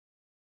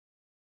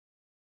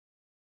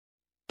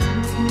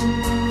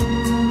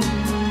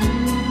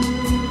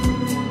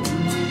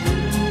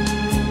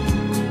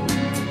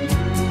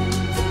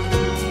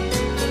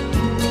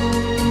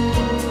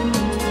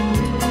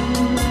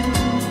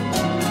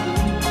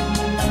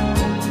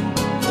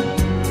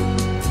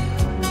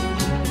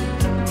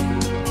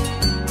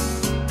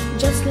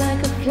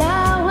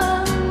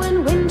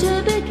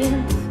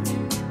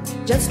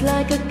just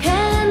like a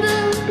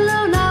candle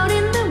blown out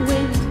in the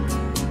wind,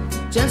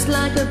 just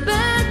like a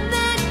bird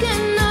that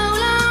can no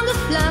longer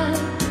fly.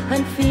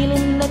 I'm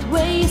feeling that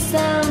way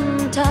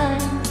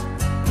sometimes.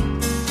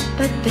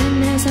 But then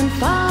as I'm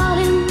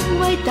falling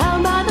way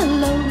down by the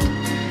load,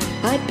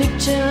 I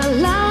picture a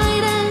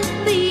light at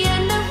the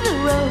end of the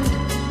road,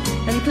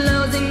 and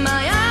closing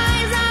my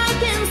eyes I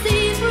can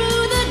see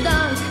through the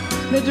dark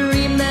the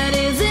dream that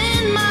is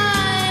in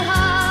my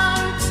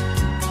heart.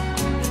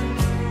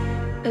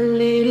 A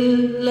little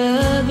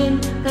loving,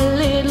 a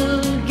little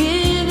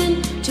giving,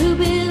 to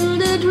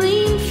build a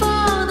dream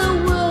for the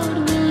world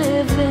we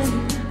live in.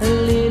 A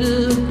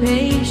little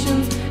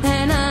patience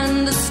and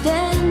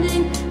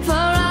understanding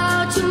for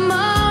our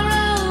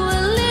tomorrow.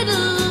 A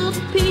little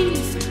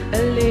peace,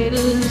 a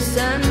little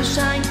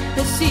sunshine,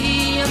 a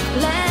sea of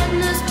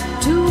gladness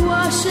to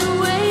wash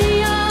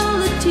away all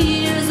the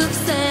tears of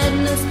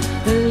sadness.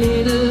 A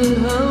little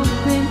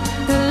hoping,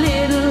 a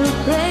little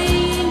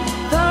praying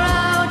for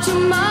our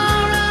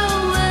tomorrow.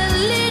 A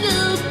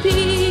little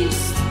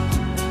peace.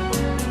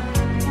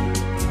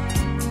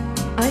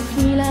 I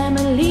feel I'm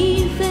a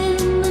leaf in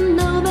the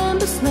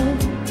November snow.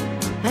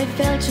 I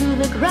fell to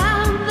the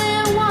ground,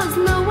 there was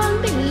no one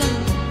below.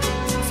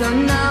 So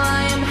now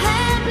I am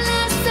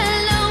helpless,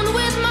 alone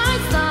with my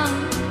song,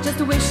 just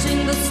wishing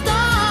the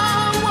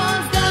storm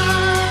was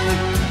gone.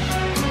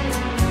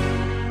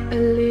 A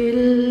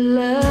little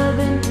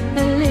loving,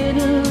 a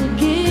little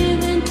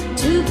giving,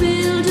 to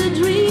build a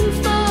dream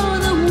for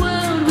the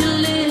world we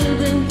live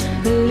in.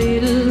 A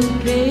little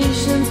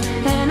patience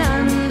and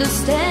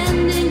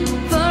understanding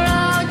for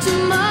our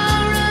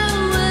tomorrow.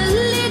 A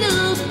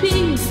little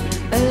peace,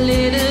 a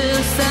little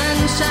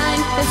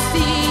sunshine, a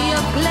sea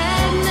of gladness